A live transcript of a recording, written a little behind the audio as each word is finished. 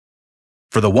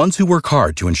For the ones who work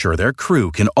hard to ensure their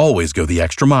crew can always go the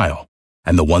extra mile,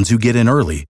 and the ones who get in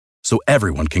early so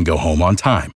everyone can go home on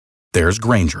time, there's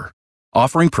Grainger,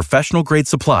 offering professional-grade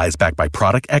supplies backed by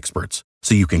product experts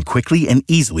so you can quickly and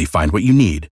easily find what you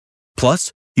need.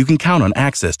 Plus, you can count on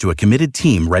access to a committed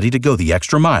team ready to go the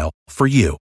extra mile for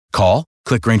you. Call,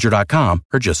 click Grainger.com,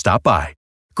 or just stop by.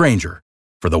 Grainger,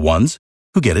 for the ones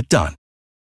who get it done.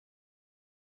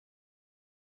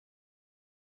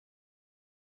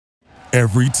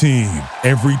 Every team,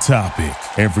 every topic,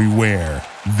 everywhere.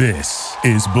 This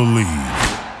is Believe.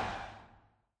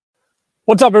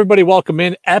 What's up, everybody? Welcome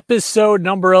in. Episode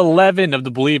number 11 of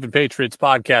the Believe in Patriots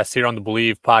podcast here on the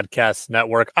Believe Podcast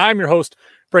Network. I'm your host,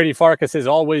 Brady Farkas. As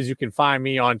always, you can find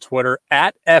me on Twitter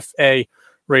at FA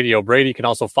Radio Brady. You can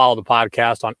also follow the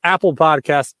podcast on Apple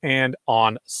Podcasts and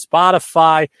on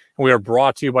Spotify. And we are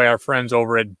brought to you by our friends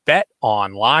over at Bet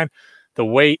Online. The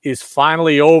wait is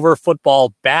finally over.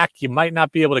 Football back. You might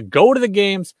not be able to go to the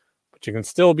games, but you can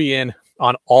still be in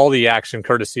on all the action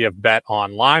courtesy of Bet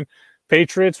Online.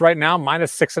 Patriots right now,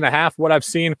 -6.5. What I've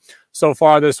seen so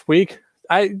far this week,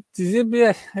 I'd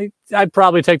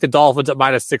probably take the Dolphins at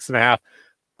 -6.5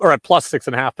 or at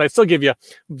 +6.5, but I'd still give you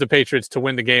the Patriots to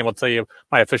win the game. I'll tell you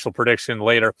my official prediction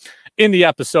later in the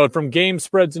episode. From game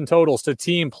spreads and totals to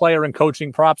team, player, and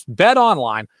coaching props, Bet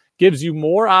Online gives you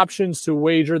more options to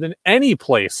wager than any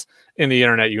place in the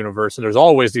internet universe. And there's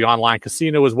always the online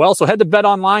casino as well. So head to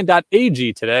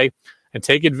betonline.ag today and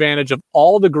take advantage of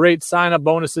all the great sign-up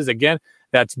bonuses. Again,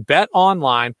 that's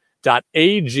betonline.ag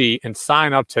and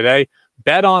sign up today.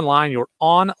 BetOnline, your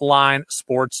online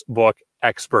sportsbook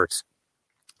experts.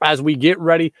 As we get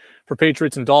ready for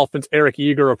Patriots and Dolphins, Eric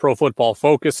Eager of Pro Football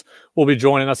Focus will be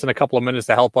joining us in a couple of minutes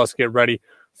to help us get ready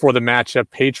for the matchup.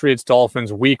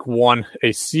 Patriots-Dolphins Week 1,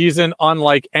 a season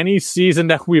unlike any season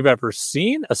that we've ever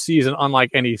seen, a season unlike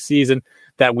any season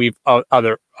that we've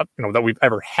ever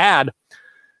had.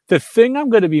 The thing I'm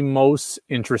going to be most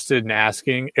interested in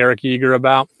asking Eric Eager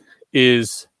about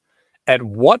is, at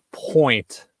what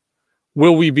point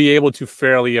will we be able to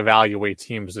fairly evaluate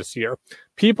teams this year?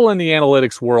 People in the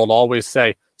analytics world always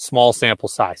say small sample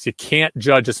size. You can't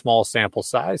judge a small sample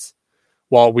size.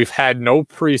 Well, we've had no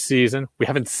preseason. We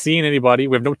haven't seen anybody.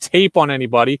 We have no tape on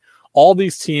anybody. All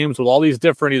these teams with all these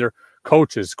different either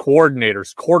coaches,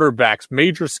 coordinators, quarterbacks,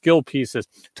 major skill pieces,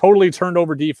 totally turned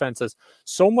over defenses.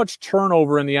 So much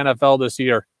turnover in the NFL this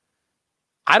year.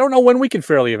 I don't know when we can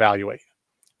fairly evaluate.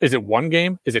 Is it 1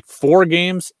 game? Is it 4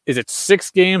 games? Is it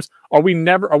 6 games? Are we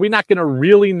not going to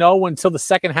really know until the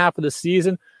second half of the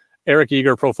season? Eric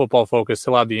Eager, Pro Football Focus,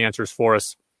 he'll have the answers for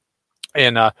us.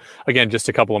 And again, just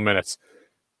a couple of minutes.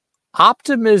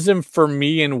 Optimism for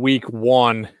me in Week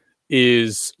 1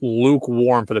 is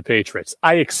lukewarm for the Patriots.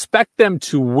 I expect them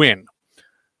to win,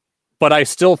 but I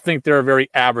still think they're a very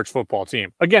average football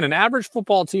team. Again, an average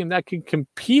football team that can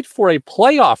compete for a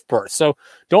playoff berth. So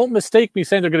don't mistake me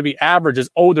saying they're going to be average as,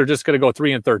 they're just going to go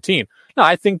 3-13. No,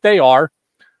 I think they are.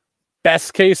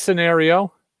 Best case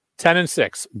scenario,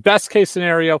 10-6. Best case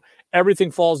scenario,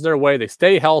 everything falls their way. They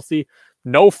stay healthy.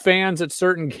 No fans at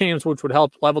certain games, which would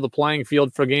help level the playing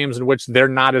field for games in which they're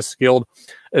not as skilled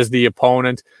as the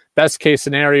opponent. Best case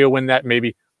scenario, when that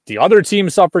maybe the other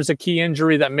team suffers a key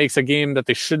injury that makes a game that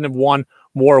they shouldn't have won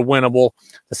more winnable.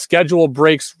 The schedule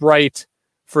breaks right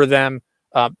for them.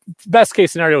 Best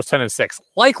case scenario is 10-6.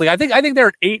 Likely, I think they're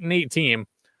an 8-8 team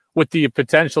with the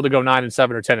potential to go 9-7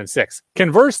 or 10-6.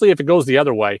 Conversely, if it goes the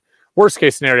other way, worst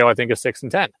case scenario, I think, is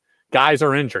 6-10. Guys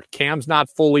are injured. Cam's not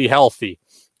fully healthy.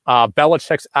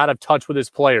 Belichick's out of touch with his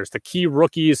players. The key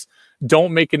rookies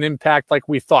don't make an impact like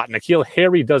we thought. N'Keal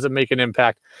Harry doesn't make an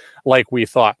impact like we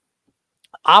thought.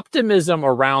 Optimism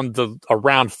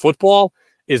around football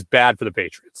is bad for the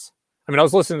Patriots. I mean, I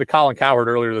was listening to Colin Cowherd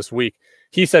earlier this week.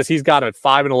 He says he's got them at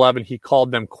 5-11. He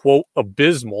called them, quote,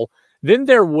 abysmal. Then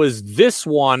there was this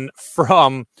one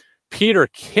from Peter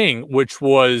King, which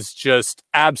was just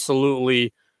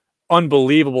absolutely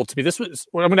unbelievable to me. This was,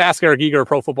 I'm going to ask Eric Eager,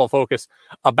 Pro Football Focus,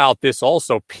 about this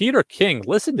also. Peter King,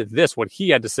 listen to this, what he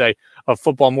had to say of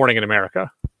Football Morning in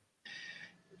America.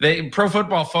 The Pro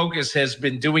Football Focus has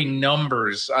been doing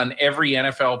numbers on every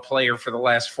NFL player for the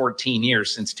last 14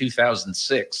 years, since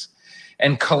 2006.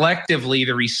 And collectively,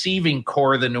 the receiving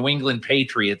core of the New England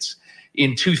Patriots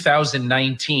in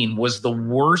 2019 was the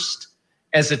worst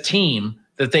as a team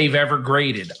that they've ever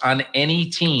graded on any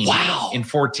team in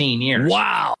 14 years.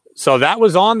 Wow. So that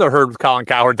was on The Herd with Colin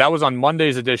Cowherd. That was on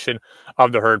Monday's edition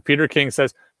of The Herd. Peter King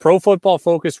says, Pro Football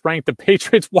Focus ranked the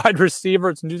Patriots wide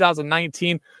receivers in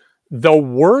 2019 the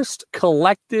worst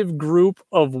collective group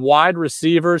of wide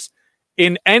receivers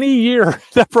in any year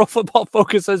that Pro Football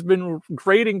Focus has been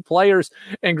grading players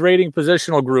and grading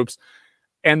positional groups,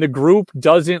 and the group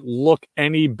doesn't look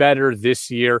any better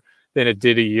this year than it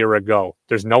did a year ago.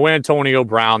 There's no Antonio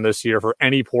Brown this year for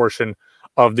any portion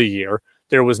of the year.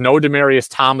 There was no Demaryius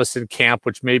Thomas in camp,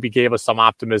 which maybe gave us some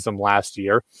optimism last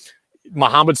year.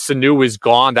 Mohamed Sanu is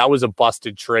gone. That was a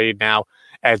busted trade now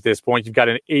at this point. You've got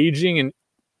an aging and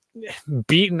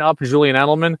beaten up Julian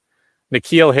Edelman,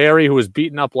 N'Keal Harry, who was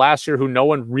beaten up last year, who no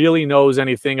one really knows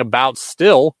anything about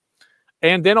still,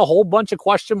 and then a whole bunch of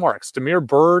question marks. Damiere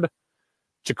Byrd,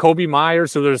 Jakobi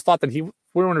Meyers, so there's thought that we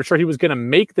weren't sure he was going to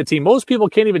make the team. Most people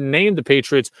can't even name the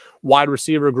Patriots wide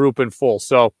receiver group in full.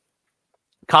 So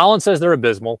Colin says they're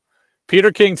abysmal.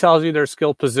 Peter King tells you their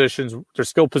skill position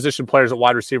players at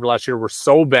wide receiver last year were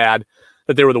so bad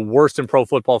that they were the worst in Pro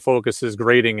Football Focus's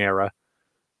grading era.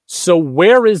 So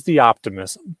where is the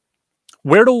optimism?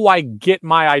 Where do I get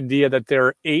my idea that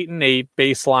they're 8-8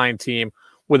 baseline team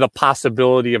with a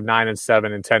possibility of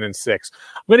 9-7 and 10-6?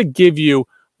 I'm going to give you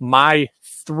my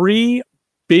 3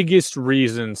 biggest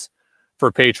reasons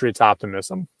for Patriots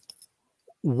optimism.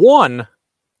 One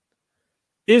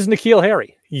is N'Keal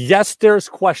Harry. Yes, there's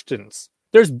questions.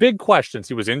 There's big questions.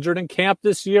 He was injured in camp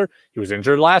this year. He was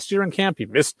injured last year in camp. He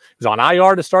was on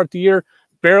IR to start the year.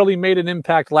 Barely made an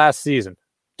impact last season.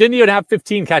 Didn't even have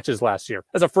 15 catches last year.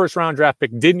 As a first-round draft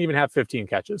pick, didn't even have 15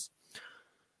 catches.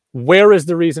 Where is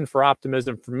the reason for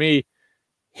optimism for me?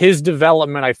 His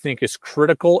development, I think, is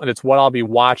critical, and it's what I'll be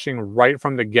watching right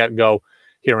from the get-go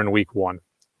here in week 1.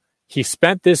 He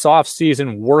spent this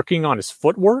offseason working on his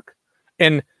footwork,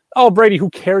 and Brady,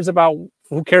 who cares about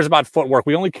footwork?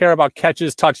 We only care about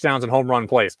catches, touchdowns, and home run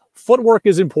plays. Footwork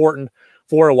is important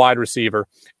for a wide receiver,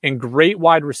 and great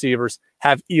wide receivers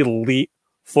have elite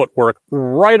footwork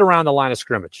right around the line of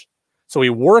scrimmage. So he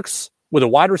works with a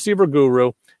wide receiver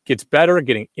guru, gets better at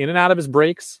getting in and out of his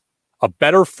breaks, a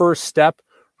better first step,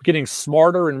 getting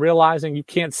smarter and realizing you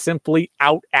can't simply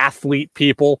out-athlete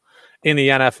people in the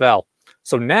NFL.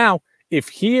 So now, if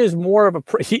he is more of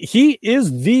he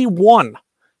is the one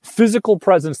physical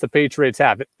presence the Patriots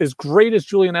have. As great as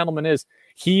Julian Edelman is,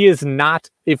 he is not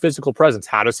a physical presence.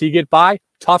 How does he get by?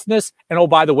 Toughness, and oh,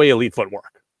 by the way, elite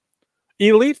footwork.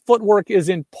 Elite footwork is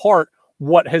in part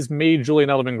what has made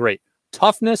Julian Edelman great.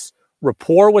 Toughness,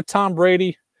 rapport with Tom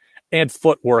Brady, and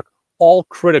footwork, all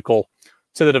critical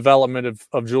to the development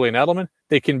of Julian Edelman.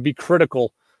 They can be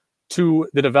critical to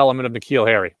the development of N'Keal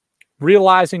Harry.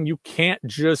 Realizing you can't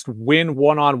just win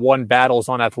one-on-one battles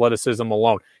on athleticism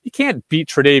alone. You can't beat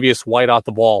Tre'Davious White off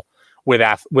the ball with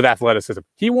athleticism.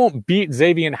 He won't beat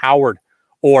Xavier Howard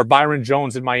or Byron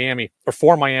Jones in Miami or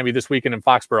for Miami this weekend in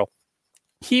Foxborough.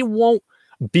 He won't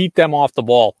beat them off the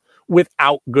ball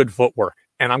without good footwork.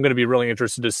 And I'm going to be really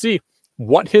interested to see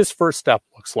what his first step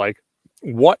looks like,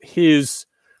 what his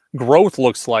growth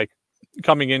looks like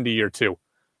coming into year 2.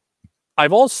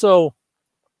 I've also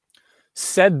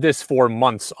said this for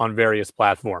months on various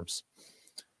platforms.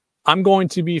 I'm going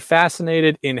to be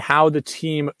fascinated in how the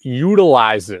team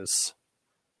utilizes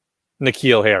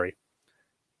N'Keal Harry.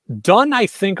 Done, I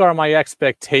think, are my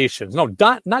expectations. No,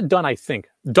 not done, I think.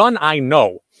 Done, I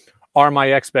know, are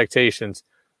my expectations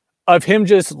of him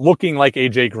just looking like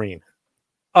A.J. Green,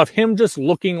 of him just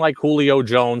looking like Julio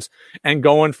Jones and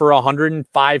going for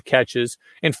 105 catches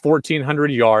and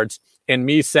 1,400 yards, and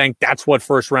me saying that's what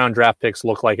first-round draft picks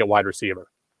look like at wide receiver.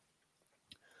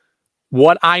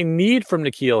 What I need from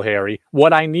N'Keal Harry,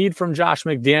 what I need from Josh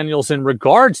McDaniels in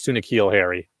regards to N'Keal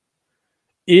Harry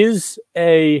is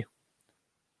a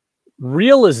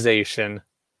realization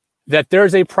that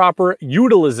there's a proper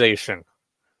utilization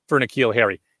for N'Keal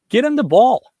Harry. Get him the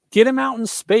ball. Get him out in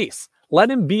space.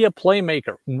 Let him be a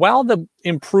playmaker. While the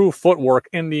improved footwork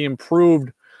and the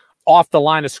improved off the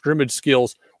line of scrimmage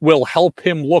skills will help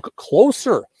him look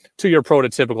closer to your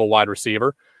prototypical wide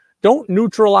receiver, don't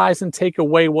neutralize and take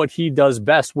away what he does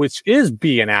best, which is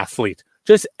be an athlete.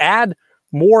 Just add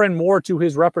more and more to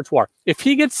his repertoire. If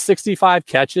he gets 65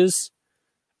 catches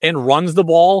and runs the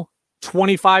ball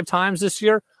 25 times this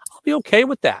year, I'll be okay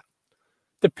with that.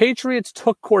 The Patriots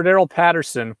took Cordero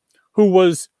Patterson, who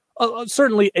was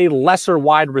certainly a lesser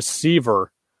wide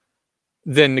receiver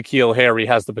than N'Keal Harry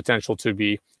has the potential to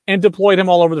be, and deployed him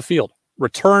all over the field.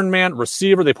 Return man,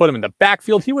 receiver, they put him in the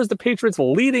backfield. He was the Patriots'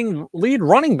 lead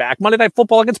running back Monday Night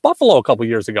Football against Buffalo a couple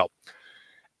years ago.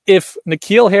 If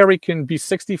N'Keal Harry can be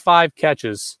 65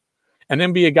 catches and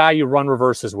then be a guy you run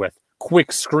reverses with,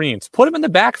 quick screens, put him in the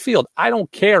backfield. I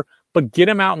don't care, but get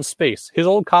him out in space. His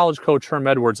old college coach, Herm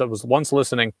Edwards, I was once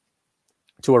listening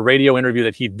to a radio interview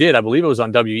that he did. I believe it was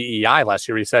on WEEI last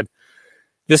year. He said,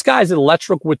 this guy's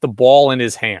electric with the ball in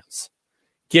his hands.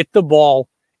 Get the ball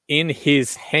in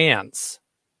his hands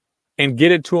and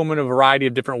get it to him in a variety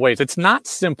of different ways. It's not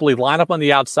simply line up on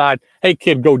the outside, hey,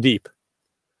 kid, go deep.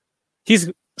 He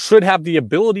should have the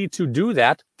ability to do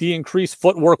that. The increased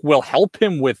footwork will help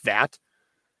him with that.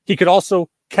 He could also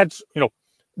catch,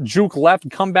 juke left,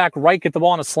 come back right, get the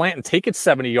ball on a slant, and take it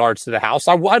 70 yards to the house.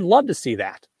 I'd love to see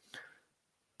that.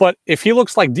 But if he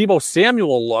looks like Deebo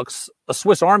Samuel looks, a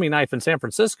Swiss Army knife in San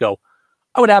Francisco,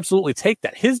 I would absolutely take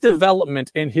that. His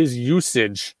development and his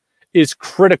usage is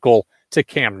critical to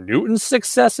Cam Newton's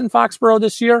success in Foxborough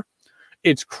this year.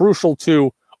 It's crucial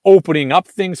to opening up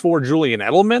things for Julian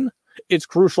Edelman. It's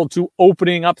crucial to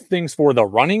opening up things for the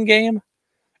running game.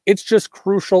 It's just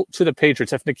crucial to the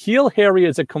Patriots. If N'Keal Harry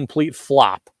is a complete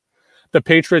flop, the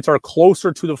Patriots are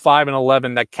closer to the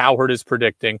 5-11 that Cowherd is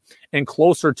predicting and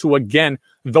closer to, again,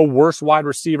 the worst wide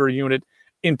receiver unit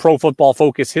in Pro Football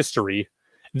Focus history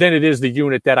than it is the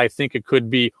unit that I think it could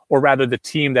be, or rather the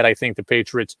team that I think the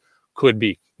Patriots could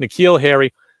be. N'Keal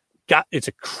Harry, it's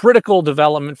a critical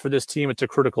development for this team. It's a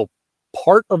critical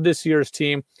part of this year's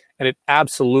team, and it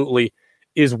absolutely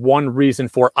is one reason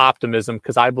for optimism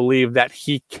because I believe that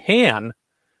he can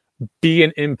be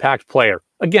an impact player.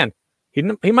 Again,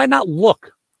 he might not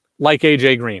look like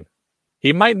A.J. Green.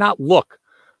 He might not look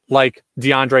like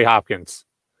DeAndre Hopkins.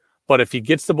 But if he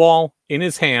gets the ball in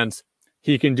his hands,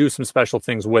 he can do some special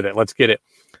things with it. Let's get it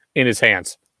in his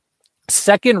hands.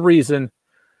 Second reason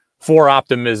for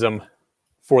optimism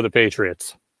for the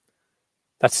Patriots.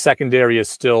 That secondary is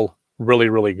still really,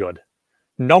 really good.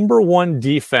 Number one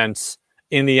defense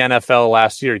in the NFL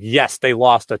last year. Yes, they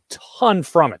lost a ton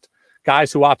from it.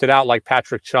 Guys who opted out like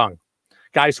Patrick Chung.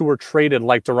 Guys who were traded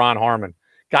like Daron Harmon.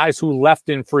 Guys who left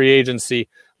in free agency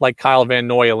like Kyle Van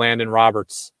Noy, Landon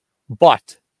Roberts.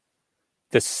 But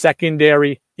the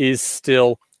secondary is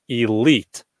still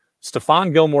elite.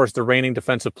 Stephon Gilmore is the reigning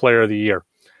Defensive Player of the Year.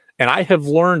 And I have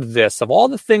learned this. Of all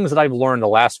the things that I've learned the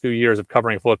last few years of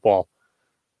covering football,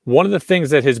 one of the things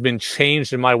that has been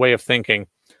changed in my way of thinking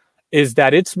is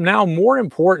that it's now more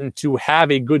important to have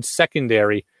a good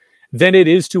secondary than it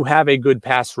is to have a good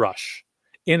pass rush.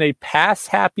 In a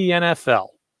pass-happy NFL,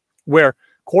 where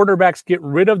quarterbacks get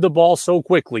rid of the ball so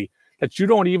quickly that you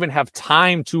don't even have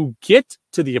time to get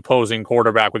to the opposing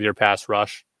quarterback with your pass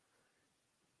rush,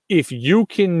 if you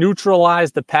can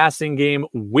neutralize the passing game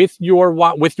with your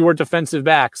defensive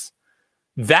backs,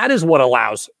 that is what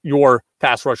allows your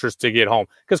pass rushers to get home.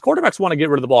 Because quarterbacks want to get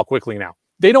rid of the ball quickly now.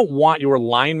 They don't want your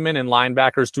linemen and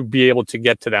linebackers to be able to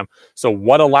get to them. So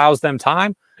what allows them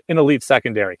time? An elite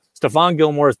secondary. Stephon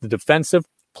Gilmore is the Defensive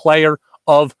Player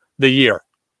of the Year.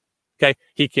 Okay,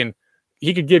 he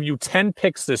could give you 10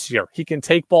 picks this year. He can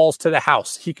take balls to the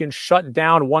house. He can shut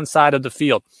down one side of the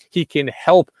field. He can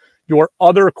help your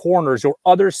other corners, your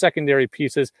other secondary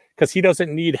pieces, because he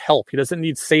doesn't need help. He doesn't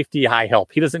need safety high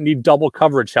help. He doesn't need double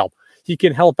coverage help. He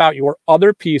can help out your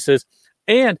other pieces,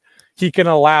 and he can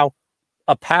allow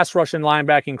a pass rush and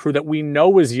linebacking crew that we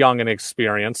know is young and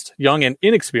inexperienced.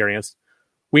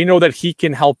 We know that he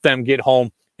can help them get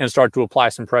home and start to apply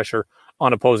some pressure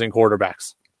on opposing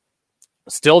quarterbacks.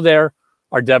 Still there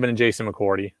are Devin and Jason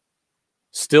McCourty.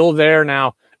 Still there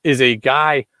now is a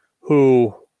guy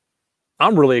who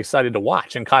I'm really excited to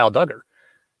watch, and Kyle Duggar.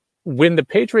 When the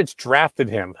Patriots drafted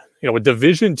him, a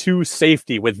Division II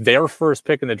safety with their first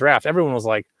pick in the draft, everyone was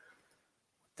like,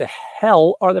 what the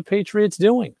hell are the Patriots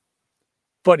doing?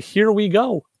 But here we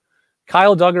go.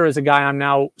 Kyle Duggar is a guy I'm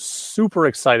now super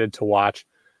excited to watch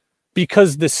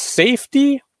because the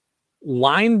safety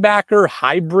linebacker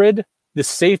hybrid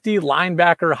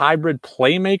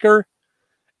playmaker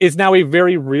is now a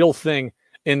very real thing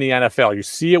in the NFL. You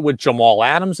see it with Jamal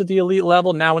Adams at the elite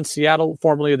level, now in Seattle,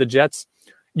 formerly of the Jets.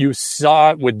 You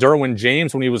saw it with Derwin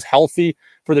James when he was healthy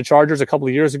for the Chargers a couple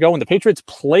of years ago. And the Patriots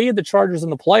played the Chargers in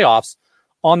the playoffs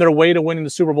on their way to winning the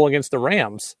Super Bowl against the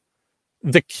Rams.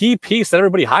 The key piece that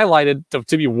everybody highlighted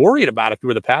to be worried about if you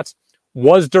were the Pats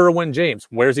was Derwin James.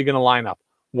 Where's he going to line up?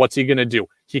 What's he going to do?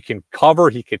 He can cover,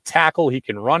 he can tackle, he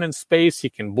can run in space, he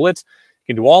can blitz,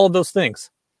 he can do all of those things.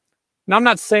 Now, I'm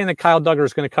not saying that Kyle Duggar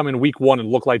is going to come in week one and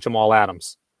look like Jamal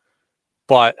Adams,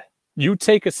 but you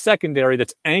take a secondary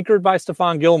that's anchored by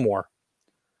Stephon Gilmore,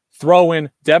 throw in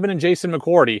Devin and Jason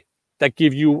McCourty that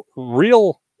give you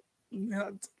real,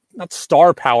 not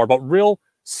star power, but real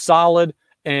solid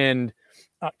and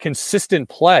consistent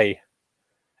play.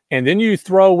 And then you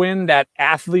throw in that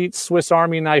athlete Swiss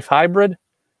Army knife hybrid.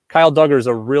 Kyle Duggar is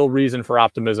a real reason for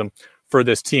optimism for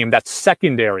this team. That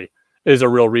secondary is a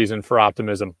real reason for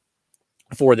optimism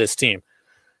for this team.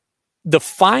 The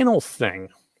final thing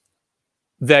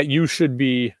that you should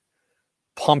be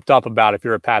pumped up about if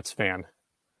you're a Pats fan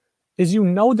is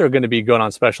they're going to be good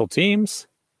on special teams.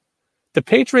 The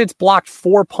Patriots blocked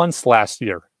 4 punts last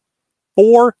year.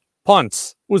 4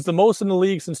 punts was the most in the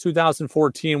league since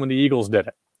 2014 when the Eagles did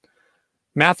it.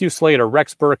 Matthew Slater,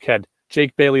 Rex Burkhead,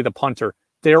 Jake Bailey, the punter,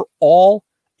 they're all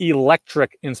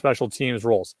electric in special teams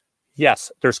roles.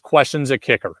 Yes, there's questions at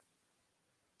kicker.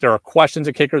 There are questions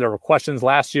at kicker. There were questions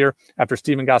last year after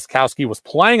Stephen Gostkowski was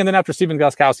playing, and then after Stephen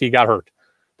Gostkowski got hurt.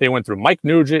 They went through Mike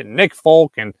Nugent, Nick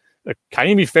Folk, and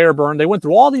Kaimi Fairburn. They went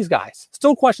through all these guys.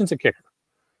 Still questions at kicker.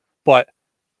 But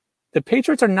the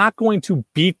Patriots are not going to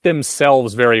beat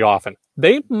themselves very often.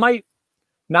 They might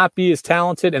not be as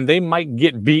talented, and they might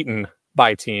get beaten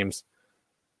by teams.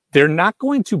 They're not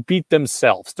going to beat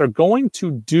themselves. They're going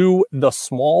to do the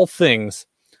small things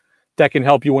that can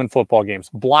help you win football games.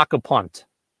 Block a punt.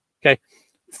 Okay.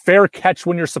 Fair catch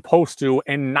when you're supposed to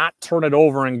and not turn it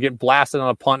over and get blasted on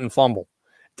a punt and fumble.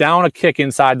 Down a kick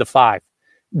inside the 5.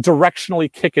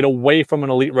 Directionally kick it away from an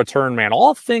elite return man.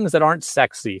 All things that aren't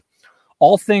sexy.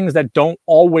 All things that don't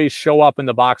always show up in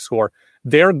the box score.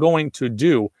 They're going to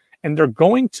do. And they're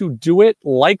going to do it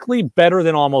likely better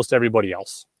than almost everybody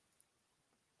else.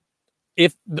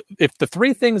 If the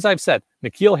 3 things I've said,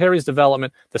 N'Keal Harry's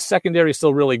development, the secondary is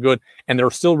still really good, and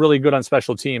they're still really good on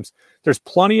special teams, there's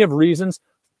plenty of reasons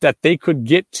that they could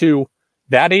get to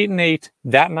that 8-8,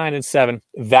 that 9-7,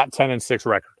 that 10-6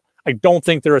 record. I don't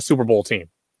think they're a Super Bowl team.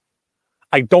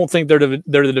 I don't think they're the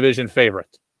division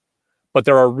favorite. But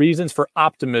there are reasons for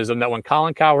optimism that when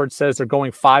Colin Cowherd says they're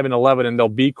going 5-11 and they'll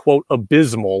be, quote,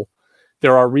 abysmal,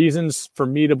 there are reasons for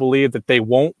me to believe that they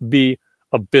won't be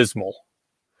abysmal.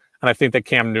 And I think that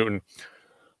Cam Newton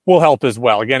will help as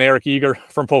well. Again, Eric Eager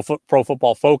from Pro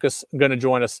Football Focus going to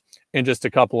join us in just a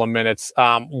couple of minutes.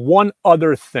 One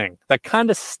other thing that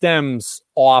kind of stems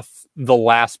off the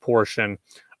last portion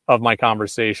of my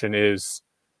conversation is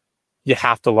you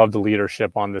have to love the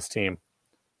leadership on this team.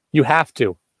 You have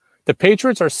to. The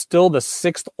Patriots are still the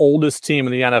 6th oldest team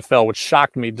in the NFL, which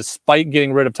shocked me despite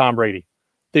getting rid of Tom Brady.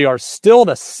 They are still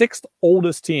the 6th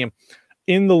oldest team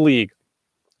in the league,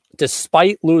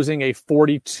 despite losing a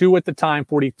 42 at the time,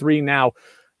 43 now,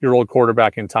 year old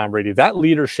quarterback in Tom Brady. That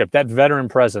leadership, that veteran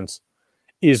presence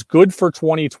is good for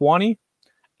 2020,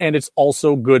 and it's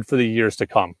also good for the years to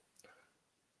come.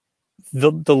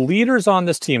 The leaders on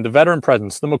this team, the veteran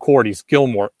presence, the McCourtys,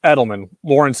 Gilmore, Edelman,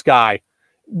 Lawrence Guy,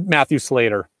 Matthew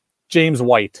Slater, James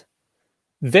White,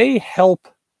 they help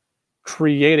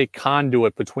create a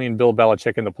conduit between Bill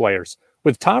Belichick and the players.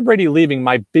 With Tom Brady leaving,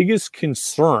 my biggest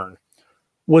concern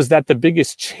was that the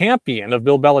biggest champion of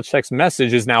Bill Belichick's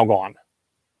message is now gone.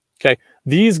 Okay.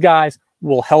 These guys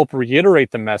will help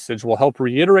reiterate the message, will help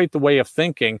reiterate the way of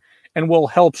thinking, and will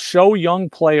help show young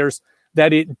players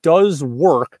that it does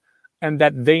work and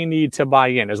that they need to buy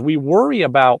in. As we worry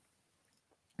about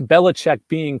Belichick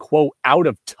being, quote, out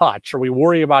of touch, or we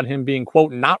worry about him being,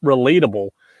 quote, not relatable,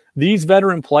 these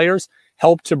veteran players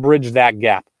help to bridge that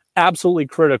gap. Absolutely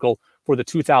critical for the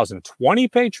 2020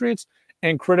 Patriots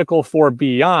and critical for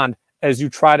beyond as you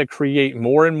try to create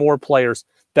more and more players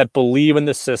that believe in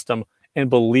the system and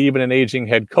believe in an aging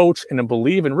head coach and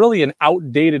believe in really an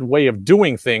outdated way of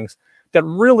doing things that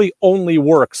really only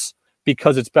works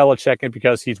because it's Belichick and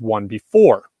because he's won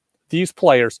before. These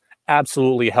players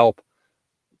absolutely help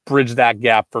bridge that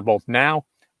gap for both now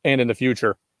and in the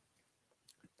future.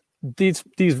 These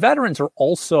veterans are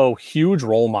also huge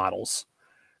role models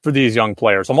for these young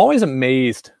players. I'm always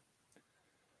amazed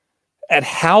at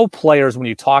how players, when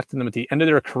you talk to them at the end of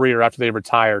their career after they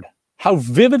retired, how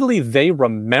vividly they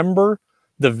remember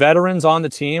the veterans on the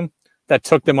team that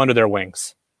took them under their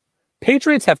wings.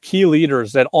 Patriots have key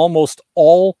leaders at almost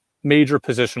all major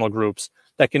positional groups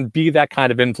that can be that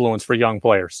kind of influence for young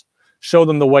players. Show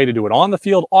them the way to do it on the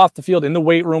field, off the field, in the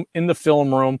weight room, in the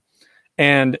film room.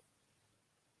 And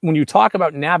when you talk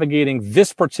about navigating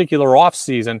this particular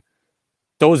offseason,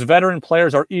 those veteran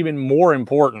players are even more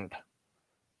important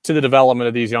to the development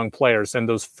of these young players. And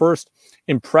those first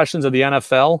impressions of the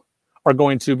NFL are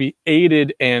going to be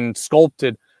aided and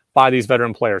sculpted by these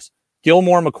veteran players.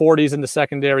 Gilmore, McCourty's in the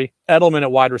secondary, Edelman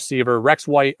at wide receiver, Rex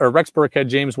Burkhead,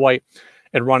 James White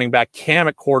at running back, Cam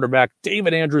at quarterback,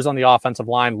 David Andrews on the offensive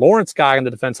line, Lawrence Guy on the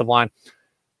defensive line.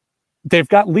 They've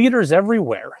got leaders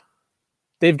everywhere.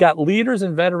 They've got leaders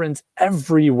and veterans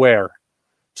everywhere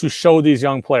to show these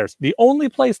young players. The only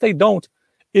place they don't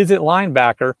is at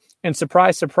linebacker. And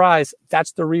surprise, surprise,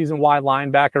 that's the reason why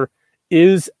linebacker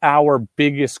is our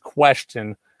biggest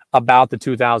question about the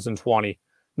 2020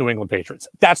 New England Patriots.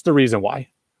 That's the reason why.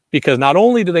 Because not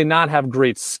only do they not have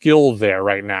great skill there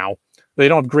right now, they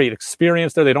don't have great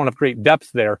experience there, they don't have great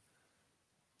depth there,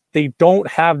 they don't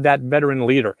have that veteran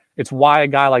leader. It's why a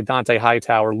guy like Dante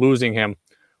Hightower, losing him,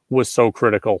 was so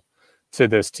critical to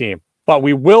this team. But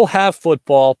we will have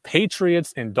football,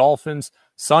 Patriots and Dolphins,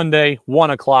 Sunday, 1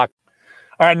 o'clock.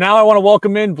 All right, now I want to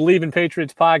welcome in Believe in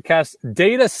Patriots podcast,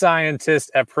 data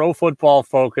scientist at Pro Football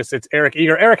Focus. It's Eric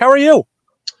Eager. Eric, how are you?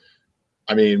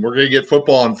 I mean, we're going to get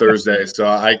football on Thursday, so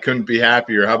I couldn't be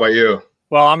happier. How about you?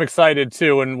 Well, I'm excited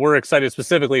too, and we're excited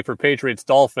specifically for Patriots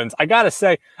Dolphins. I got to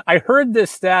say, I heard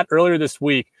this stat earlier this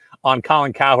week on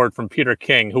Colin Cowherd from Peter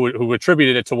King, who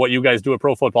attributed it to what you guys do at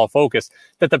Pro Football Focus,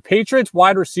 that the Patriots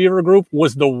wide receiver group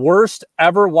was the worst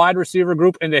ever wide receiver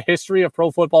group in the history of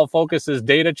Pro Football Focus's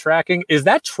data tracking. Is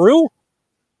that true?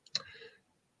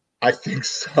 I think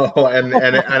so. And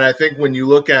I think when you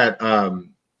look at,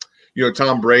 Tom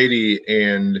Brady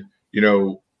and,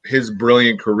 his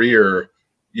brilliant career,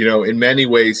 in many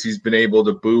ways, he's been able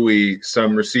to buoy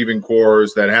some receiving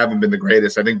cores that haven't been the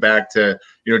greatest. I think back to,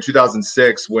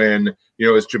 2006 when, it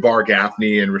was Jabbar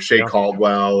Gaffney and Rashae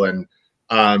Caldwell and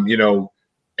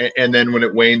then when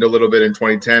it waned a little bit in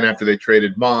 2010 after they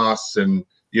traded Moss and,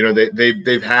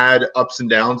 they've had ups and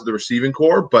downs of the receiving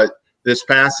core, but this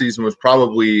past season was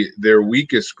probably their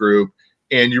weakest group.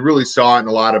 And you really saw it in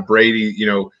a lot of Brady,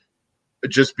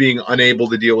 just being unable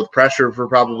to deal with pressure for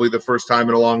probably the first time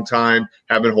in a long time,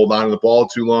 having to hold on to the ball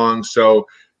too long. So,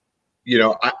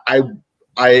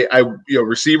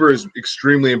 receiver is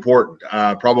extremely important,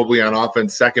 probably on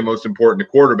offense, second most important to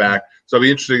quarterback. So it'll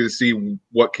be interesting to see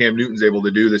what Cam Newton's able to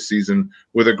do this season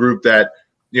with a group that,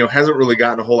 hasn't really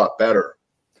gotten a whole lot better.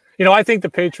 I think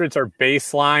the Patriots are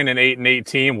baseline an 8-8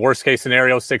 team. Worst case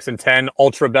scenario, 6-10.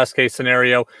 Ultra best case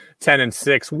scenario,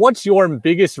 10-6. What's your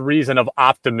biggest reason of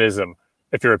optimism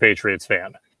if you're a Patriots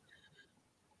fan?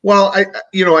 Well, I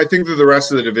think that the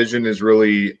rest of the division is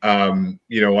really,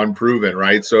 unproven,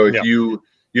 right? So if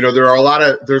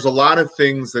there's a lot of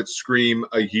things that scream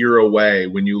a year away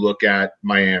when you look at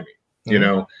Miami,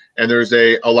 and there's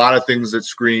a lot of things that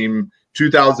scream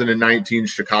 2019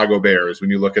 Chicago Bears when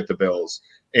you look at the Bills,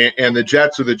 and the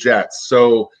Jets are the Jets.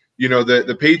 So,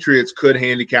 the Patriots could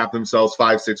handicap themselves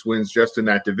 5-6 wins just in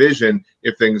that division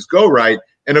if things go right.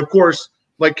 And of course,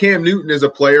 like Cam Newton is a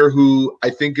player who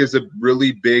I think is a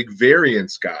really big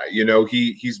variance guy.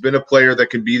 He's been a player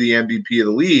that can be the MVP of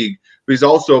the league, but he's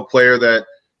also a player that,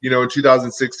 in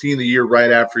 2016, the year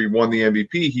right after he won the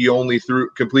MVP, he only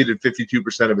completed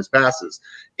 52% of his passes.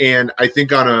 And I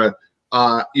think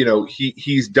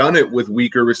he's done it with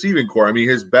weaker receiving core. I mean,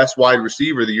 his best wide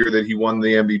receiver the year that he won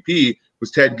the MVP was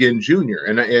Ted Ginn Jr.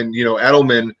 And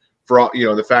Edelman, for all,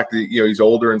 the fact that he's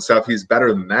older and stuff, he's better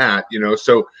than that.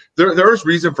 So there's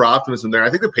reason for optimism there. I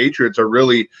think the Patriots are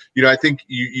really, I think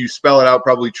you spell it out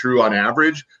probably true on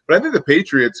average, but I think the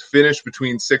Patriots finish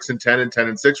between 6-10 and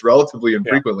 10-6 relatively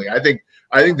infrequently. I think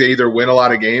they either win a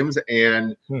lot of games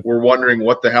and we're wondering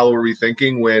what the hell were we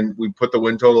thinking when we put the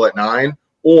win total at 9,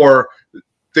 or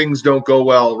things don't go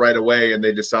well right away and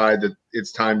they decide that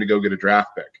it's time to go get a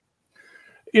draft pick.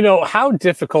 How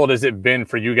difficult has it been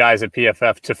for you guys at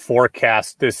PFF to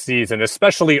forecast this season,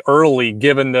 especially early,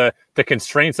 given the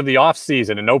constraints of the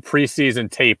offseason and no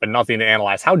preseason tape and nothing to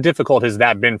analyze? How difficult has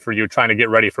that been for you trying to get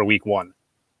ready for week 1?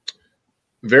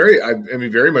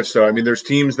 Very much so. I mean, there's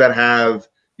teams that have,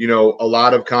 a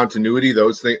lot of continuity.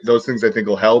 Those things I think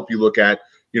will help. You look at,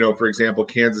 for example,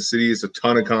 Kansas City is a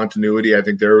ton of continuity. I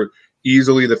think they're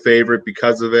easily the favorite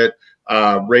because of it.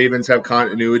 Ravens have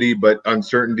continuity, but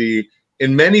uncertainty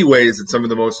in many ways at some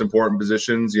of the most important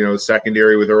positions,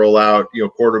 secondary with Earl out,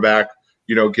 quarterback,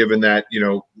 given that,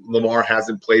 Lamar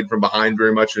hasn't played from behind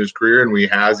very much in his career, and when he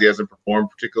hasn't performed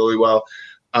particularly well.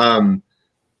 But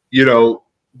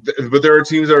there are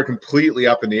teams that are completely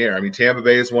up in the air. I mean, Tampa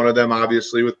Bay is one of them,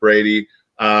 obviously, with Brady.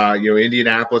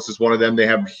 Indianapolis is one of them. They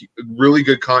have really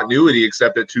good continuity,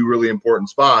 except at 2 really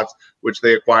important spots, which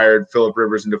they acquired Phillip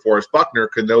Rivers and DeForest Buckner.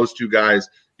 Could those 2 guys,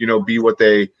 be what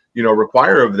they,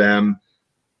 require of them?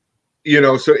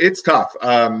 So it's tough.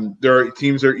 There are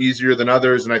teams that are easier than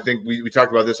others. And I think we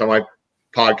talked about this on my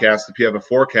podcast, the PFF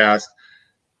Forecast.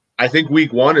 I think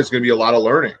week 1 is going to be a lot of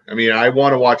learning. I mean, I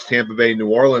want to watch Tampa Bay, New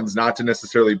Orleans, not to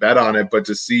necessarily bet on it, but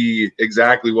to see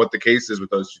exactly what the case is with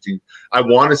those 2 teams. I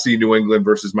want to see New England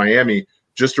versus Miami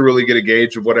just to really get a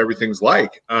gauge of what everything's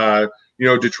like.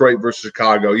 Detroit versus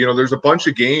Chicago. There's a bunch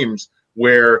of games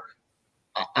where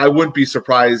I wouldn't be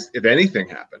surprised if anything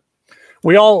happened.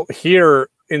 We all hear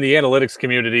in the analytics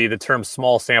community the term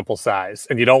small sample size,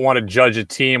 and you don't want to judge a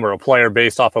team or a player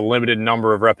based off a limited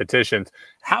number of repetitions.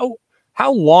 How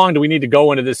long do we need to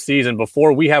go into this season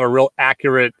before we have a real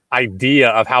accurate idea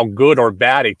of how good or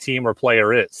bad a team or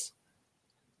player is?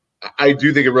 I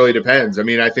do think it really depends. I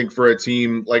mean, I think for a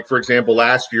team like, for example,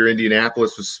 last year,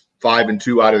 Indianapolis was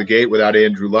 5-2 out of the gate without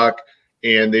Andrew Luck.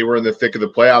 and they were in the thick of the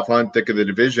playoff hunt, thick of the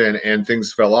division, and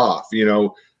things fell off,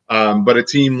 but a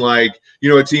team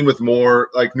with more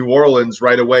like New Orleans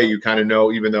right away, you kind of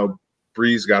know, even though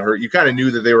Breeze got hurt, you kind of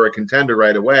knew that they were a contender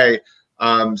right away.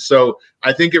 So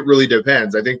I think it really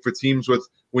depends. I think for teams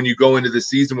when you go into the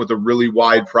season with a really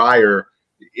wide prior,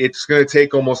 it's going to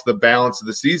take almost the balance of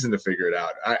the season to figure it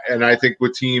out. And I think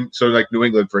with teams, so like New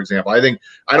England, for example, I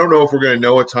don't know if we're going to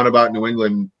know a ton about New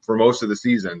England for most of the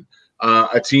season.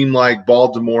 A team like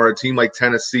Baltimore, a team like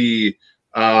Tennessee,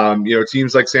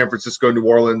 teams like San Francisco, New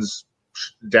Orleans,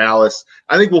 Dallas,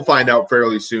 I think we'll find out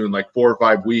fairly soon, like 4 or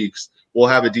 5 weeks. We'll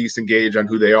have a decent gauge on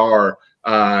who they are,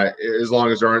 as long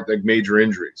as there aren't like major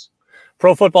injuries.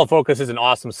 Pro Football Focus is an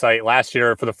awesome site. Last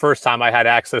year, for the first time, I had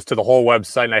access to the whole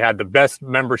website, and I had the best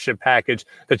membership package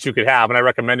that you could have, and I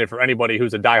recommend it for anybody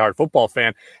who's a diehard football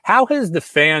fan. How has the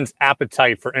fans'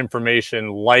 appetite for information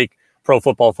like Pro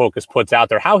Football Focus puts out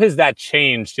there, how has that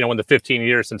changed, in the 15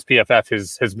 years since PFF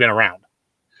has been around?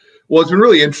 Well, it's been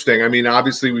really interesting. I mean,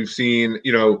 obviously we've seen,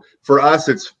 for us,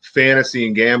 it's fantasy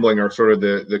and gambling are sort of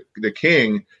the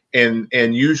king. And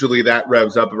usually that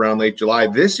revs up around late July.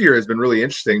 This year has been really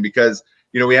interesting because,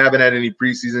 we haven't had any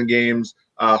preseason games.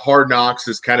 Hard Knocks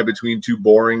is kind of between two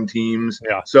boring teams.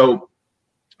 Yeah. So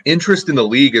interest in the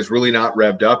league is really not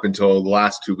revved up until the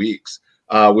last 2 weeks,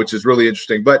 which is really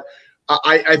interesting. But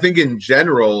I think in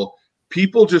general,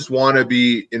 people just want to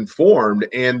be informed,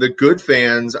 and the good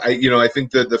fans, I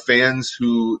think that the fans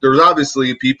there's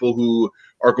obviously people who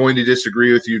are going to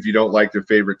disagree with you if you don't like their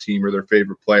favorite team or their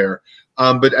favorite player.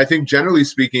 But I think generally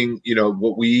speaking,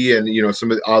 what we and,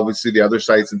 some of obviously the other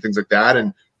sites and things like that,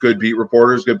 and good beat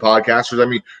reporters, good podcasters, I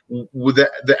mean, with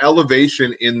the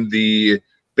elevation in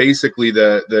basically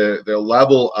the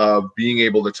level of being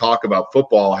able to talk about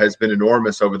football has been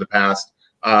enormous over the past,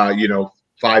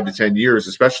 5 to 10 years,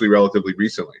 especially relatively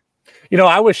recently.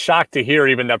 I was shocked to hear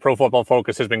even that Pro Football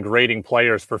Focus has been grading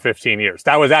players for 15 years.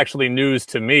 That was actually news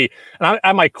to me. And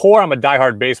at my core, I'm a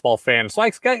diehard baseball fan. So I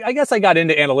guess I got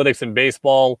into analytics in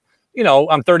baseball.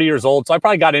 I'm 30 years old, so I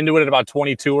probably got into it at about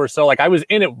 22 or so. Like I was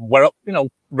in it,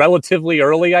 relatively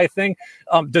early, I think.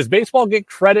 Does baseball get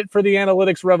credit for the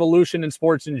analytics revolution in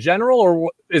sports in general,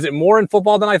 or is it more in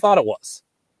football than I thought it was?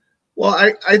 Well,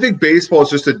 I think baseball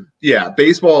is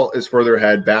baseball is further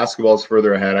ahead. Basketball is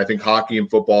further ahead. I think hockey and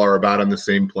football are about on the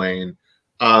same plane.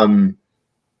 I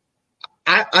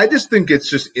just think it's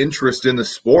just interest in the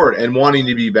sport and wanting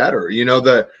to be better.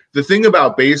 The thing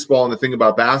about baseball and the thing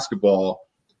about basketball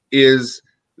is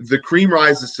the cream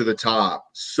rises to the top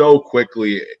so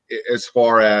quickly as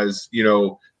far as,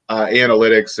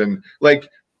 analytics, and like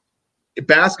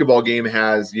basketball game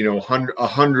has,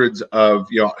 hundreds of,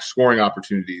 scoring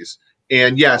opportunities.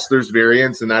 And yes, there's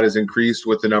variance, and that has increased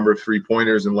with the number of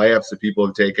 3-pointers and layups that people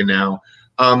have taken now.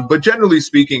 But generally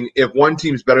speaking, if one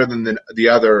team's better than the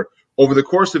other over the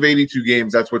course of 82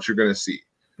 games, that's what you're going to see.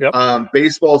 Yep.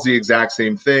 Baseball's the exact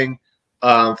same thing.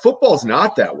 Football's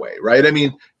not that way, right? I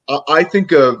mean, I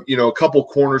think of, a couple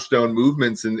cornerstone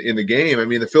movements in the game. I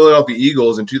mean, the Philadelphia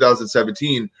Eagles in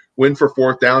 2017 went for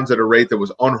fourth downs at a rate that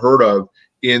was unheard of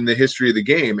in the history of the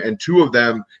game, and 2 of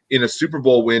them in a Super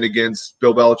Bowl win against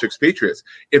Bill Belichick's Patriots.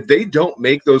 If they don't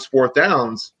make those fourth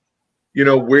downs,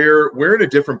 we're in a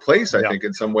different place, I think,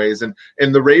 in some ways. And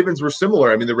the Ravens were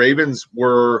similar. I mean, the Ravens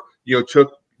were,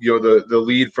 took the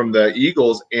lead from the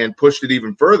Eagles and pushed it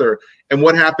even further. And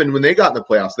what happened when they got in the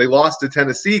playoffs? They lost to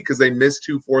Tennessee because they missed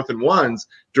 2 4th-and-1s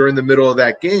during the middle of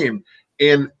that game.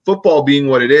 And football being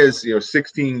what it is,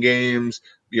 16 games,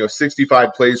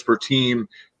 65 plays per team,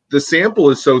 the sample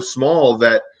is so small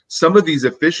that some of these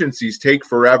efficiencies take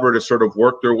forever to sort of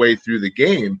work their way through the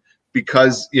game,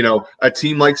 because, a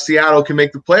team like Seattle can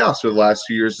make the playoffs for the last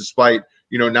 2 years despite,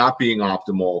 not being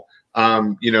optimal.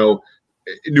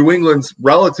 New England's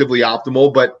relatively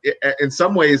optimal, but in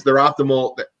some ways they're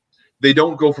optimal. They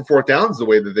don't go for fourth downs the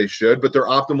way that they should, but they're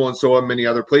optimal in so many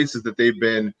other places that they've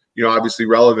been, obviously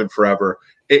relevant forever.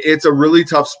 It's a really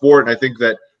tough sport, and I think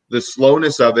that the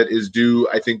slowness of it is due,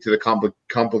 I think, to the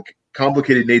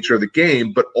complicated nature of the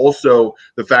game, but also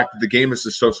the fact that the game is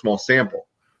a so small sample.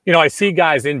 I see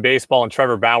guys in baseball, and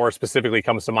Trevor Bauer specifically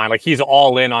comes to mind. Like, he's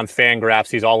all in on FanGraphs.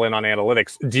 He's all in on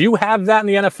analytics. Do you have that in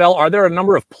the NFL? Are there a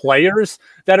number of players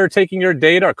that are taking your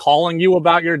data, or calling you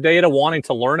about your data, wanting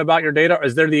to learn about your data? Or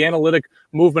is there the analytic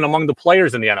movement among the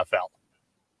players in the NFL?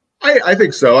 I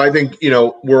think so. I think,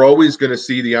 we're always going to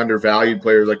see the undervalued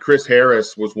players. Like Chris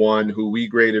Harris was one who we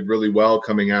graded really well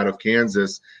coming out of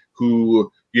Kansas,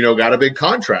 who, got a big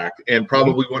contract and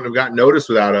probably wouldn't have gotten noticed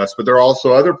without us. But there are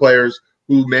also other players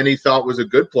who many thought was a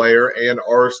good player, and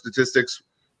our statistics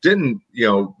didn't,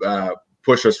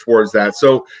 push us towards that.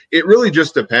 So it really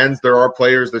just depends. There are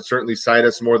players that certainly cite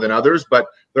us more than others, but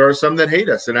there are some that hate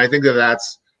us. And I think that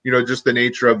that's, just the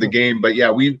nature of the game. But yeah,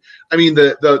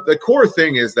 the core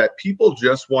thing is that people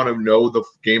just want to know the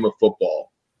game of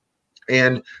football.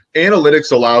 And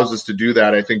analytics allows us to do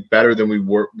that, I think, better than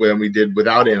we did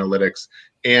without analytics.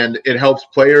 And it helps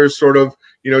players sort of,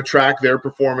 track their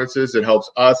performances. It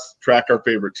helps us track our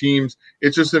favorite teams.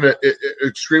 It's just an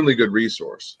extremely good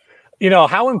resource.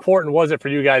 How important was it for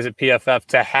you guys at PFF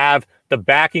to have the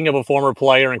backing of a former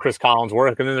player in Chris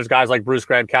Collinsworth? And then there's guys like Bruce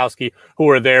Gradkowski who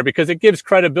are there because it gives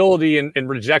credibility and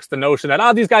rejects the notion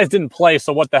that, these guys didn't play,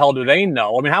 so what the hell do they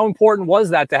know? I mean, how important was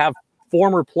that to have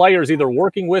former players either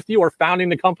working with you or founding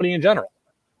the company in general?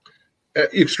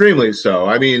 Extremely so.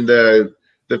 I mean, the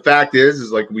fact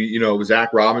is like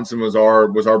Zach Robinson was our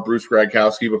Bruce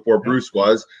Gradkowski before Bruce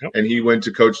was, and he went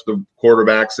to coach the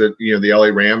quarterbacks at the LA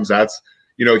Rams. That's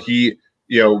he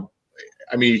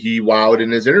wowed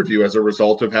in his interview as a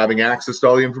result of having access to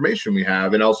all the information we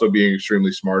have, and also being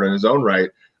extremely smart in his own right.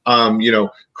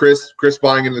 Chris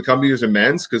buying into the company was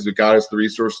immense because it got us the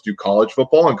resource to do college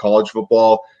football, and college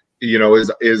football is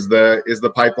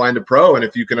the pipeline to pro. And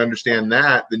if you can understand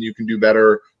that, then you can do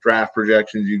better draft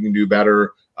projections. You can do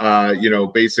better,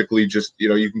 basically just,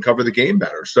 you can cover the game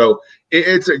better. So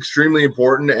it's extremely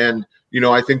important. And,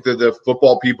 I think that the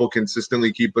football people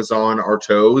consistently keep us on our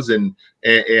toes, and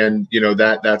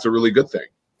that's a really good thing.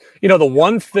 The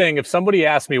one thing, if somebody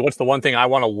asked me, what's the one thing I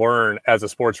want to learn as a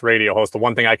sports radio host, the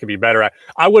one thing I could be better at,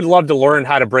 I would love to learn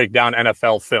how to break down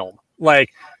NFL film. Like,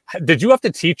 did you have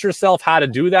to teach yourself how to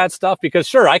do that stuff? Because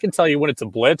sure, I can tell you when it's a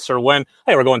blitz or when,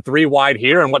 hey, we're going 3 wide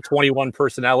here and what 21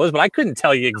 personnel is, but I couldn't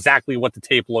tell you exactly what the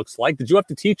tape looks like. Did you have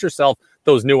to teach yourself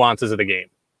those nuances of the game?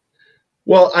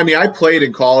 Well, I played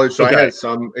in college, so I had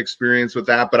some experience with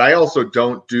that, but I also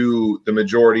don't do the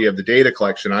majority of the data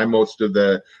collection. I'm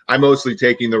mostly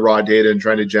taking the raw data and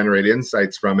trying to generate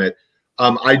insights from it.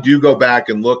 I do go back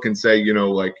and look and say,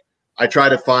 I try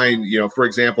to find, for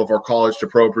example, if our college to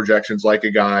pro projections, like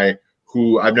a guy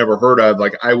who I've never heard of,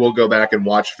 like I will go back and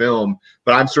watch film,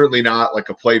 but I'm certainly not like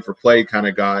a play for play kind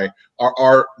of guy.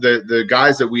 The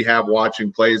guys that we have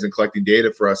watching plays and collecting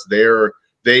data for us,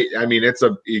 it's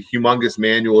a humongous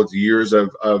manual. It's years of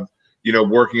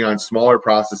working on smaller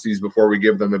processes before we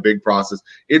give them a big process.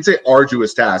 It's an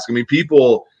arduous task.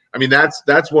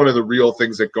 That's one of the real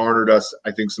things that garnered us,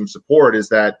 I think, some support, is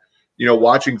that,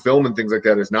 watching film and things like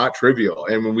that is not trivial.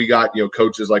 And when we got,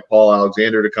 coaches like Paul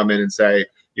Alexander to come in and say,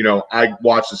 I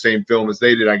watched the same film as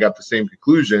they did, I got the same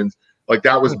conclusions, like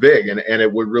that was big. And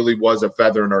it really was a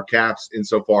feather in our caps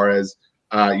insofar as,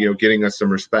 getting us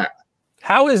some respect.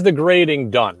 How is the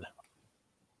grading done?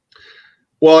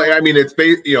 Well, it's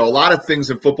a lot of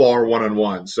things in football are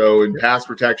one-on-one. So in pass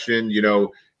protection,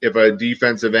 if a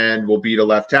defensive end will beat a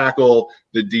left tackle,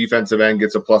 the defensive end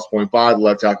gets a +0.5, the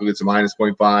left tackle gets a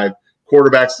 -0.5.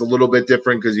 Quarterback's a little bit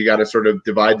different because you got to sort of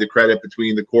divide the credit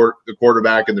between the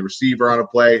quarterback and the receiver on a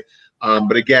play.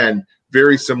 But again,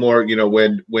 very similar,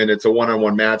 when it's a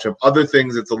one-on-one matchup. Other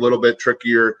things, it's a little bit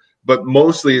trickier, but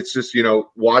mostly it's just,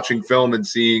 watching film and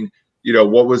seeing,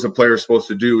 what was a player supposed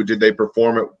to do? Did they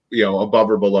perform it, above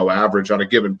or below average on a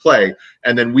given play?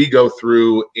 And then we go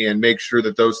through and make sure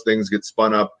that those things get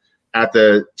spun up at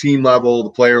the team level, the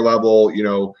player level,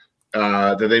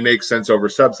 that they make sense over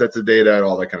subsets of data and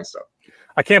all that kind of stuff.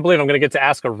 I can't believe I'm going to get to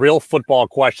ask a real football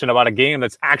question about a game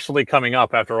that's actually coming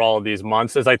up after all of these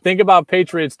months. As I think about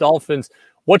Patriots Dolphins,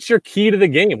 what's your key to the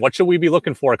game? What should we be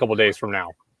looking for a couple of days from now?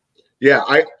 Yeah,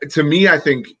 I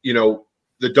think,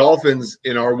 the Dolphins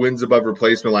in our wins above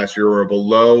replacement last year were a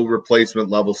below replacement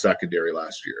level secondary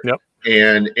last year. Yep.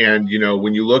 And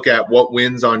when you look at what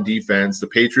wins on defense, the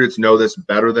Patriots know this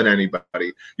better than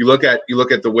anybody. You look at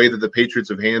the way that the Patriots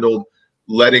have handled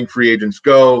letting free agents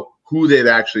go, who they've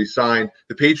actually signed.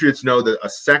 The Patriots know that a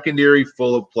secondary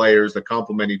full of players that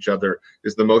complement each other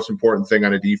is the most important thing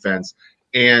on a defense.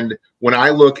 And when I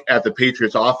look at the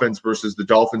Patriots offense versus the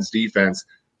Dolphins defense,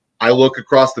 I look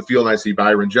across the field and I see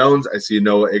Byron Jones, I see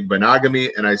Noah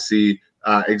Igbenogany, and I see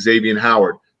Xavier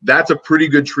Howard. That's a pretty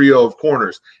good trio of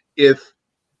corners. If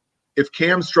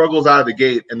Cam struggles out of the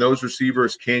gate and those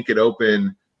receivers can't get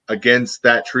open against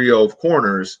that trio of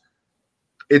corners,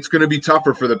 it's going to be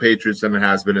tougher for the Patriots than it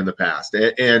has been in the past.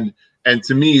 And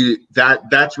to me,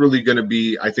 that's really going to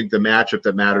be, I think, the matchup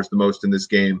that matters the most in this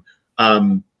game. I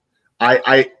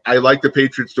like the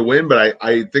Patriots to win, but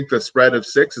I think the spread of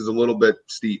 6 is a little bit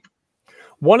steep.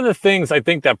 One of the things I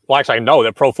think that, well, actually I know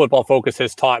that Pro Football Focus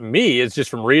has taught me is just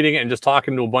from reading it and just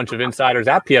talking to a bunch of insiders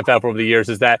at PFF over the years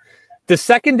is that The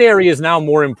secondary is now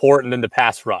more important than the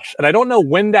pass rush. And I don't know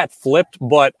when that flipped,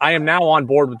 but I am now on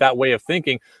board with that way of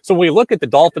thinking. So when we look at the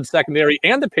Dolphins secondary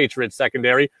and the Patriots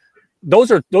secondary, those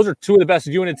are two of the best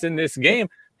units in this game,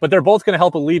 but they're both going to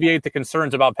help alleviate the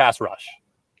concerns about pass rush.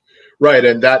 Right.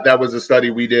 And that was a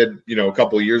study we did, a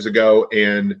couple of years ago.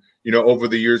 And, over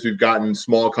the years, we've gotten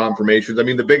small confirmations. I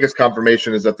mean, the biggest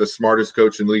confirmation is that the smartest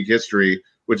coach in league history,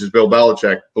 which is Bill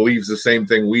Belichick, believes the same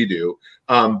thing we do.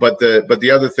 But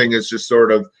the other thing is just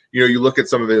sort of, you look at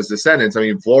some of his descendants. I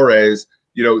mean, Flores,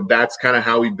 that's kind of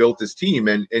how he built his team.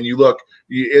 And you look,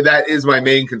 that is my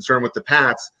main concern with the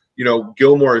Pats.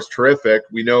 Gilmore is terrific.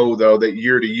 We know, though, that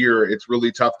year to year, it's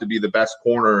really tough to be the best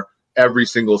corner every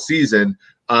single season.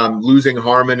 Losing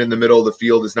Harmon in the middle of the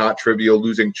field is not trivial.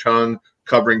 Losing Chung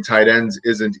covering tight ends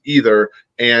isn't either.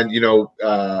 And,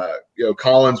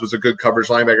 Collins was a good coverage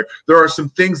linebacker. There are some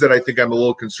things that I think I'm a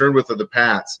little concerned with of the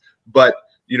Pats, but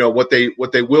what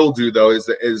they will do though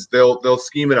is they'll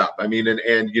scheme it up. I mean, and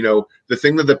the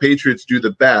thing that the Patriots do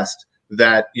the best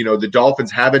that the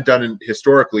Dolphins haven't done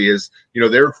historically is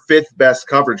their fifth best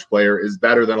coverage player is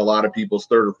better than a lot of people's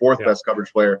third or fourth best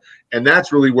coverage player, and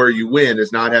that's really where you win,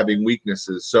 is not having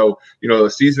weaknesses. So a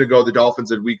season ago the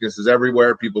Dolphins had weaknesses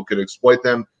everywhere. People could exploit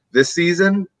them. This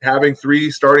season, having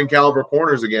three starting caliber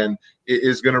corners again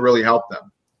is going to really help them.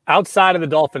 Outside of the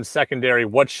Dolphins secondary,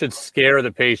 what should scare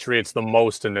the Patriots the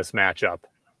most in this matchup?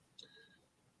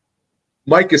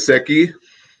 Mike Gesicki.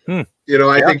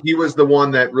 I think he was the one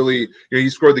that really, he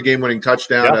scored the game-winning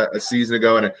touchdown a season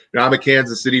ago. And I'm a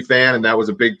Kansas City fan, and that was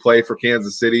a big play for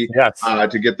Kansas City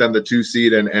to get them the 2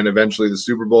 seed and eventually the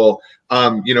Super Bowl.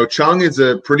 Chung is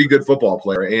a pretty good football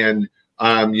player. And,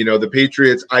 the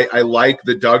Patriots, I like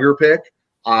the Duggar pick.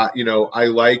 I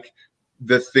like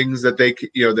the things that they,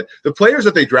 the players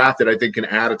that they drafted, I think can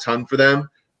add a ton for them.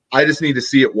 I just need to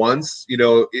see it once,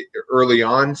 early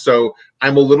on. So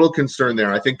I'm a little concerned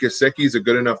there. I think Gesicki is a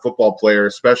good enough football player,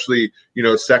 especially,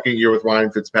 second year with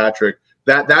Ryan Fitzpatrick.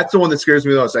 That's the one that scares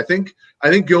me the most. I think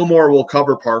Gilmore will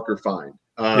cover Parker fine.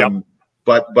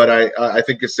 But I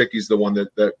think Gesicki's the one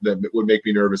that would make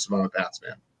me nervous if I'm a Pats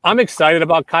fan. I'm excited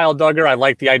about Kyle Duggar. I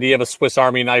like the idea of a Swiss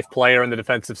Army knife player in the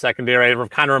defensive secondary.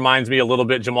 It kind of reminds me a little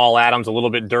bit Jamal Adams, a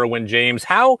little bit Derwin James.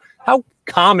 How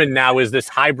common now is this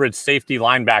hybrid safety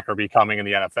linebacker becoming in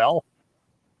the NFL?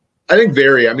 I think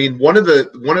very. I mean, one of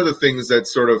the things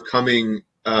that's sort of coming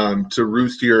to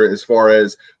roost here as far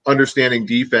as understanding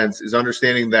defense is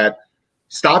understanding that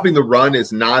stopping the run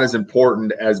is not as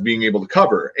important as being able to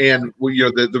cover. And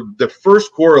the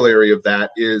first corollary of that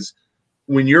is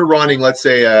when you're running, let's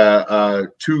say a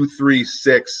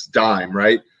 2-3-6 dime,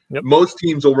 right? Yep. Most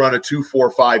teams will run a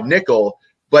 2-4-5 nickel,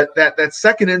 but that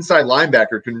second inside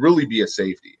linebacker can really be a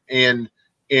safety. And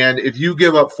if you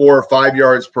give up 4 or 5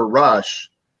 yards per rush,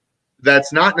 that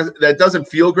doesn't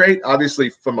feel great. Obviously,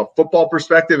 from a football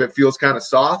perspective, it feels kind of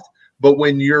soft. But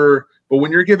when you're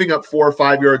giving up 4 or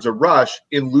 5 yards a rush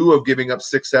in lieu of giving up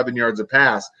 6-7 yards a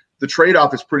pass, the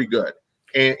trade-off is pretty good.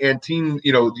 And team,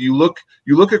 you look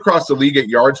across the league at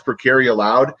yards per carry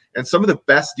allowed, and some of the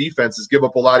best defenses give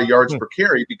up a lot of yards per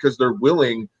carry because they're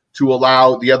willing to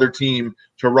allow the other team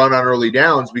to run on early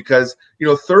downs because,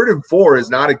 3rd and 4 is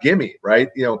not a gimme, right?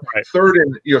 Third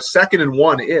and, 2nd and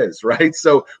 1 is, right?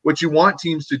 So what you want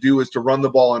teams to do is to run the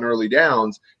ball on early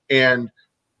downs and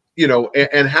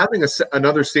having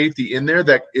another safety in there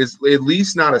that is at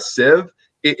least not a sieve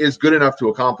is good enough to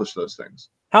accomplish those things.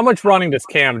 How much running does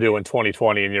Cam do in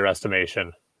 2020 in your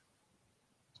estimation?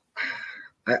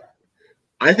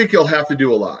 I think he'll have to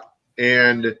do a lot.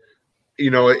 And,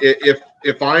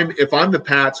 if I'm the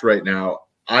Pats right now,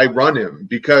 I run him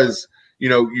because,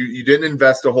 you didn't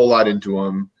invest a whole lot into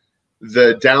him.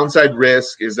 The downside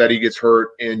risk is that he gets hurt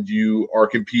and you are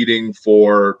competing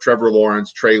for Trevor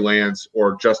Lawrence, Trey Lance,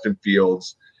 or Justin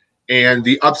Fields. And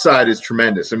the upside is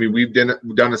tremendous. I mean, we've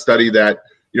done a study that,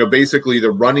 basically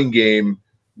the running game,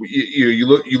 you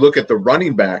look at the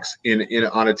running backs in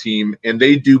on a team, and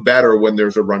they do better when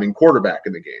there's a running quarterback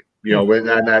in the game.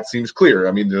 And that seems clear.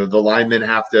 I mean, the linemen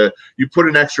you put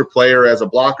an extra player as a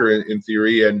blocker in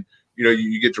theory, and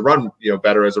you get to run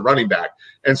better as a running back,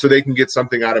 and so they can get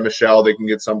something out of Michelle. They can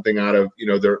get something out of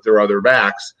their other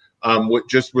backs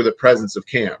just with the presence of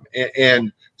Cam,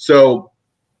 and so.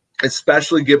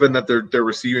 Especially given that their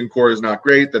receiving core is not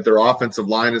great, that their offensive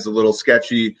line is a little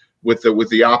sketchy with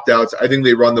the opt-outs. I think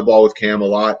they run the ball with Cam a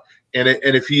lot, and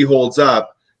if he holds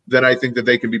up, then I think that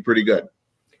they can be pretty good.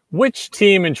 Which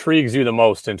team intrigues you the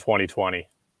most in 2020?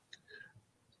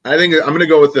 I think I'm going to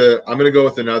go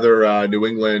with another New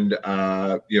England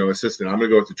assistant. I'm going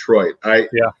to go with Detroit. I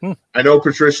know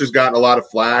Patricia's gotten a lot of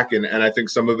flack, and I think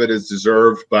some of it is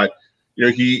deserved, but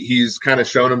he's kind of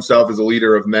shown himself as a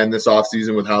leader of men this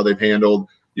offseason with how they've handled,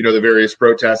 the various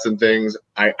protests and things.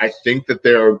 I think that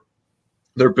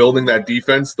they're building that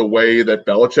defense the way that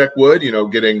Belichick would,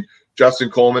 getting Justin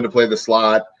Coleman to play the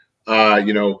slot,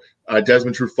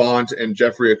 Desmond Trufant and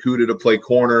Jeffrey Okudah to play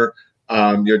corner,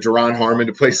 Jerron Harmon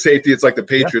to play safety. It's like the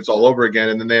Patriots all over again.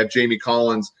 And then they have Jamie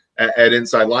Collins at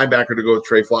inside linebacker to go with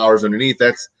Trey Flowers underneath.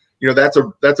 That's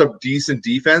a decent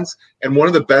defense. And one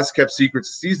of the best kept secrets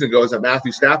a season ago is that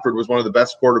Matthew Stafford was one of the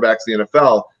best quarterbacks in the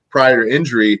NFL prior to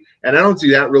injury. And I don't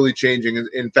see that really changing.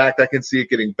 In fact, I can see it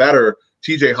getting better.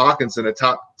 TJ Hawkinson, a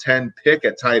top 10 pick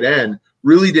at tight end,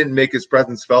 really didn't make his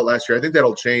presence felt last year. I think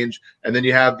that'll change. And then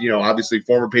you have, obviously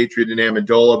former Patriot in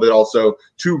Amendola, but also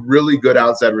two really good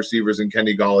outside receivers in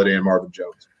Kenny Golladay and Marvin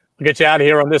Jones. We'll get you out of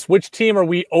here on this. Which team are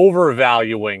we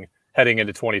overvaluing heading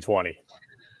into 2020?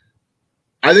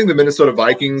 I think the Minnesota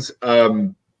Vikings. I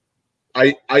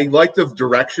like the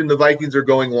direction the Vikings are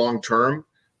going long term.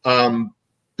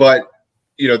 But,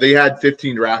 they had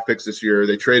 15 draft picks this year.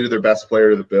 They traded their best player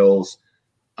to the Bills.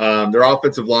 Their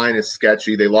offensive line is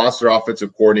sketchy. They lost their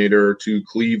offensive coordinator to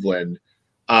Cleveland.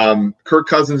 Kirk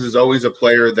Cousins is always a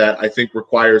player that I think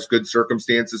requires good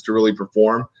circumstances to really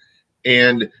perform.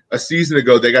 And a season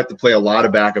ago, they got to play a lot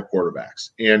of backup quarterbacks.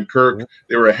 And Kirk,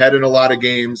 they were ahead in a lot of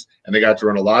games, and they got to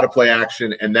run a lot of play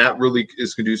action, and that really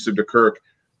is conducive to Kirk.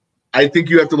 I think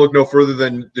you have to look no further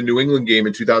than the New England game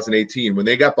in 2018. When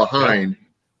they got behind,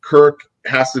 Kirk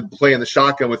has to play in the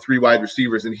shotgun with three wide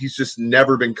receivers, and he's just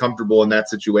never been comfortable in that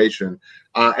situation.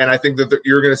 And I think that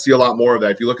you're going to see a lot more of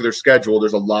that. If you look at their schedule,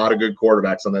 there's a lot of good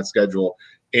quarterbacks on that schedule.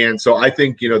 And so I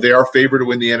think, they are favored to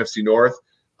win the NFC North.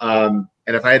 And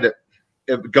if I had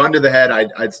gun to the head,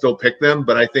 I'd still pick them,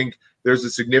 but I think there's a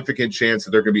significant chance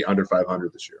that they're going to be under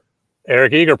 500 this year.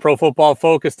 Eric Eager, Pro Football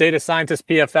Focus, data scientist,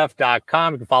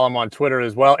 PFF.com. You can follow him on Twitter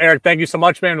as well. Eric, thank you so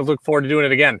much, man. We look forward to doing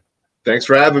it again. Thanks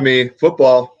for having me.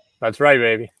 Football. That's right,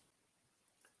 baby.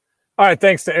 All right,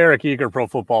 thanks to Eric Eager, Pro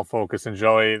Football Focus, and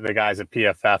Joey, the guys at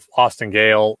PFF, Austin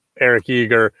Gale, Eric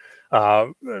Eager,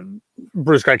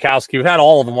 Bruce Gradkowski. We've had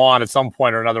all of them on at some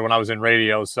point or another when I was in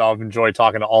radio, so I've enjoyed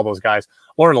talking to all those guys.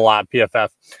 Learned a lot,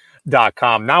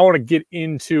 PFF.com. Now I want to get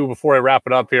into, before I wrap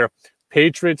it up here,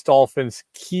 Patriots, Dolphins,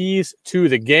 keys to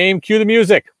the game. Cue the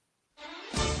music.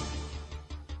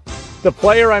 The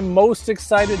player I'm most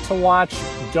excited to watch,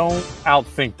 don't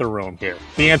outthink the room here.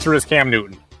 The answer is Cam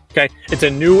Newton. Okay, it's a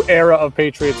new era of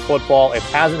Patriots football. It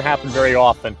hasn't happened very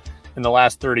often in the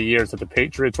last 30 years that the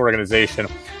Patriots organization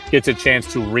gets a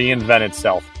chance to reinvent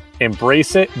itself.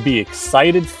 Embrace it, be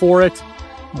excited for it,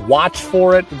 watch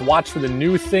for the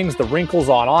new things, the wrinkles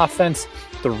on offense,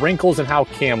 the wrinkles in how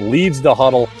Cam leads the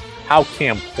huddle, how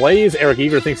Cam plays. Eric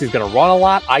Eager thinks he's going to run a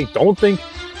lot. I don't think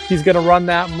he's going to run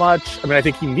that much. I mean, I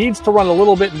think he needs to run a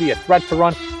little bit and be a threat to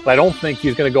run, but I don't think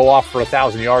he's going to go off for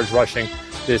 1,000 yards rushing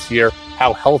this year.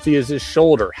 How healthy is his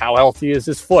shoulder? How healthy is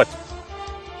his foot?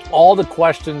 All the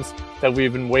questions that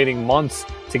we've been waiting months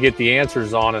to get the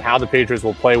answers on, and how the Patriots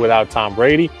will play without Tom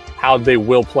Brady, how they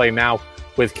will play now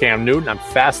with Cam Newton. I'm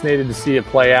fascinated to see it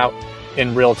play out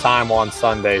in real time on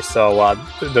Sunday. So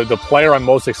the player I'm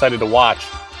most excited to watch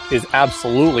is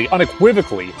absolutely,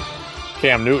 unequivocally,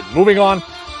 Cam Newton. Moving on,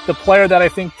 the player that I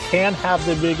think can have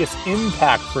the biggest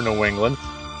impact for New England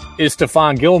is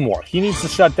Stephon Gilmore. He needs to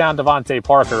shut down Devontae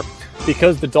Parker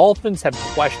because the Dolphins have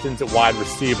questions at wide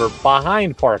receiver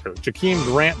behind Parker. Jakeem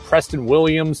Grant, Preston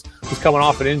Williams, who's coming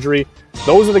off an injury.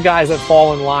 Those are the guys that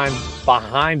fall in line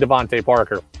behind Devontae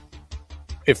Parker.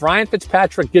 If Ryan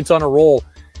Fitzpatrick gets on a roll,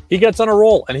 he gets on a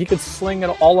roll, and he could sling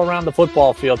it all around the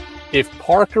football field. If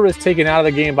Parker is taken out of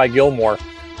the game by Gilmore,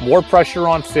 more pressure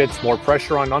on Fitz, more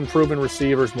pressure on unproven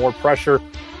receivers, more pressure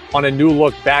on a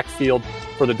new-look backfield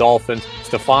for the Dolphins.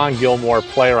 Stephon Gilmore,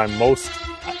 player I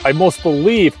most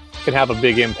believe can have a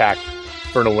big impact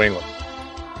for New England.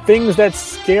 Things that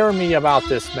scare me about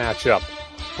this matchup.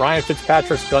 Ryan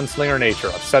Fitzpatrick's gunslinger nature.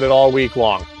 I've said it all week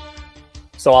long.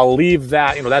 So I'll leave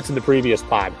that, that's in the previous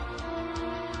pod.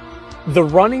 The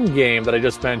running game that I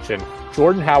just mentioned,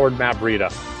 Jordan Howard, Matt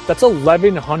Breida, that's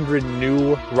 1,100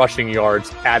 new rushing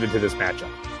yards added to this matchup.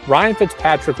 Ryan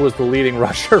Fitzpatrick was the leading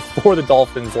rusher for the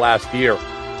Dolphins last year.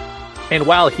 And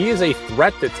while he is a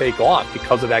threat to take off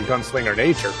because of that gunslinger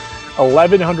nature,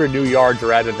 1,100 new yards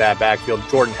are added to that backfield.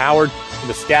 Jordan Howard,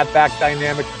 the scat back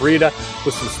dynamic, Breida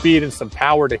with some speed and some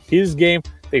power to his game.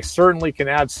 They certainly can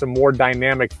add some more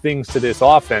dynamic things to this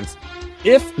offense.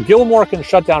 If Gilmore can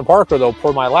shut down Parker, though,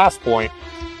 per my last point,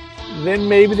 then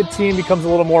maybe the team becomes a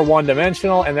little more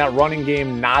one-dimensional and that running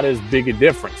game not as big a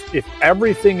difference. If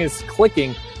everything is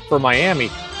clicking for Miami,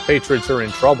 Patriots are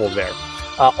in trouble there.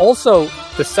 Also,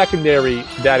 the secondary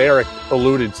that Eric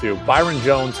alluded to, Byron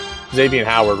Jones, Xavier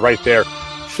Howard right there,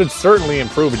 should certainly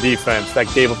improve a defense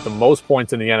that gave up the most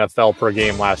points in the NFL per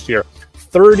game last year.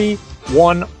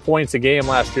 31 points a game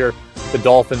last year the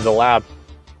Dolphins allowed.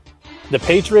 The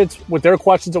Patriots, with their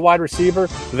questions at wide receiver,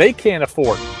 they can't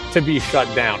afford to be shut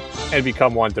down and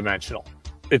become one-dimensional.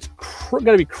 It's going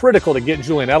to be critical to get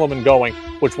Julian Edelman going,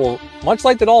 which will, much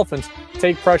like the Dolphins,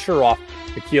 take pressure off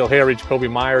N'Keal Harry, Jacoby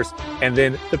Myers, and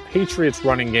then the Patriots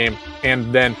running game,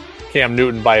 and then Cam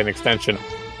Newton by an extension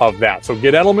of that. So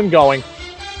get Edelman going.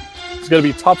 It's going to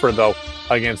be tougher, though,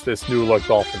 against this new-look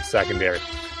Dolphins secondary.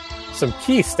 Some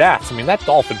key stats. I mean, that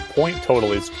Dolphin point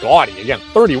total is gaudy. Again,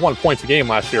 31 points a game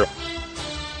last year.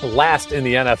 Last in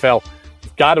the NFL.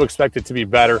 You've got to expect it to be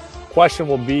better. Question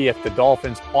will be if the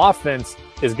Dolphins' offense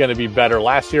is going to be better.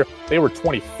 Last year, they were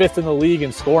 25th in the league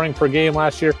in scoring per game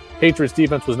last year. Patriots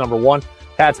defense was number 1.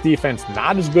 Pats defense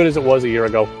not as good as it was a year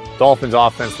ago. Dolphins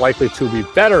offense likely to be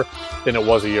better than it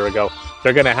was a year ago.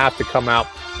 They're going to have to come out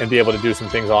and be able to do some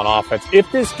things on offense.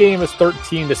 If this game is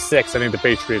 13-6, I think the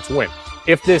Patriots win.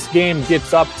 If this game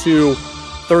gets up to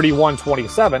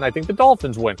 31-27, I think the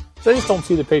Dolphins win. So I just don't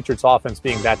see the Patriots offense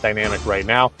being that dynamic right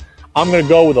now. I'm going to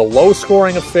go with a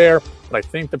low-scoring affair, but I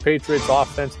think the Patriots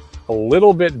offense a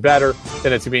little bit better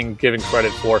than it's being given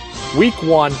credit for. Week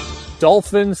 1,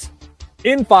 Dolphins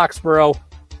in Foxborough.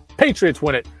 Patriots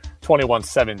win it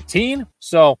 21-17.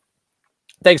 So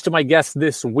thanks to my guests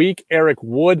this week, Eric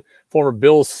Wood, former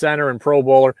Bills center and Pro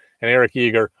Bowler, and Eric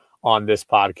Eager on this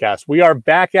podcast. We are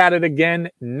back at it again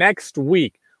next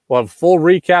week. We'll have a full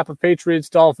recap of Patriots,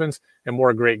 Dolphins, and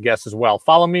more great guests as well.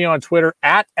 Follow me on Twitter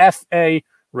at FA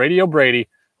Radio Brady.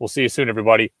 We'll see you soon,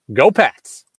 everybody. Go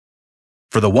Pats!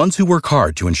 For the ones who work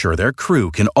hard to ensure their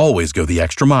crew can always go the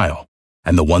extra mile,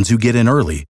 and the ones who get in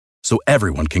early so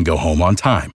everyone can go home on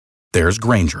time, there's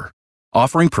Grainger,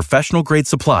 offering professional-grade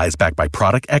supplies backed by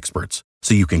product experts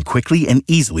so you can quickly and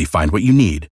easily find what you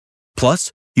need.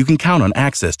 Plus, you can count on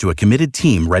access to a committed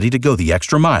team ready to go the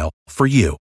extra mile for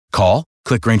you. Call,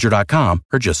 click Grainger.com,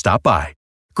 or just stop by.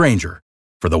 Grainger,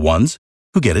 for the ones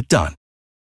who get it done.